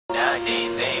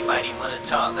Nowadays, everybody wanna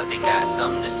talk like they got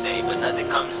something to say, but nothing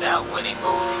comes out when they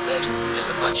move their lips. Just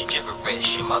a bunch of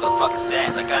gibberish, you motherfuckers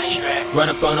act like I ain't strapped. Run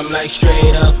up on them like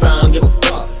straight up, I don't give a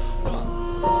fuck.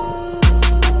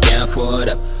 Down for it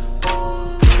up.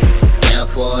 Down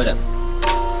for it up.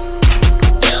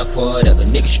 Down for it up. A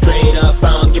nigga straight up,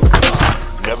 I don't give a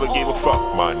fuck. Never gave a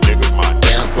fuck, my nigga.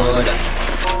 Down for it up.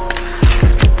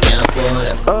 Down for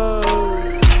it up.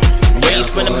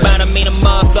 Raised from the bottom, ain't a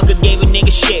motherfucker gave a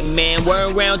nigga shit, man.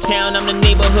 Word around town, I'm the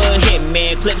neighborhood hit,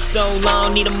 man. Clip so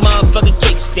long, need a motherfucking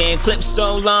kickstand. Clip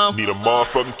so long, need a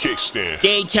motherfucking kickstand.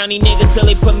 Dade County nigga till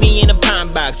they put me in a pine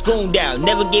box. Gooned out,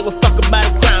 never gave a fuck about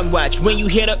a crime watch. When you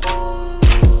hit up,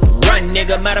 run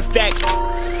nigga, matter of fact,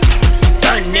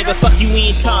 run nigga, fuck you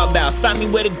ain't talking about. Find me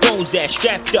where the goons at,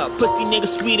 strapped up. Pussy nigga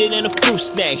sweeter than a fruit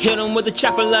snack. Hit him with a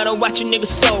chopper, let him watch a nigga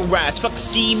soul rise. Fuck a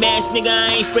ski mask, nigga,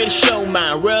 I ain't afraid to show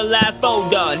mine. Real life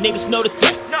old dog, niggas know the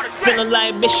threat. Feeling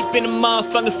like Bishop in the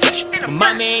motherfucking flesh. My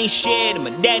mama ain't shit and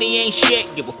my daddy ain't shit.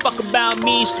 Give a fuck about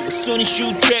me, so as soon as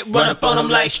you trip, run up on them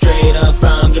like straight up,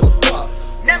 I don't give a fuck.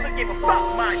 Never give a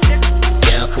fuck, my nigga.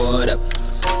 Down for it up.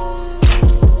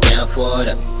 Down for it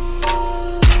up.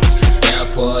 Down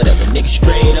for it up. A nigga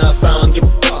straight up, I don't give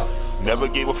a fuck. Never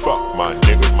gave a fuck, my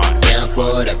nigga. Down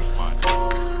for it up.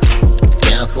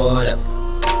 Down for it up.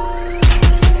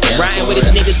 Riding with his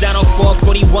niggas out on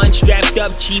 441, strapped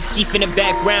up, Chief Keef in the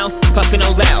background, puffin'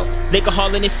 on loud. Liquor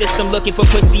hall in the system, looking for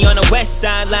pussy on the west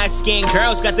side. Light skinned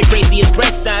girls got the craziest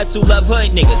breast size who love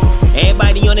hood niggas.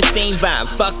 Everybody on the same vibe,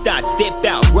 fuck dots, dip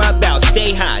out, grub out,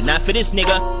 stay high. Not for this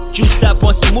nigga, juiced up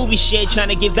on some movie shit, trying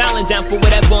to get Valentine for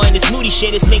whatever on this moody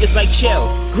shit. This nigga's like chill,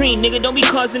 green nigga, don't be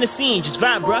causing a scene, just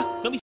vibe, bruh. Don't be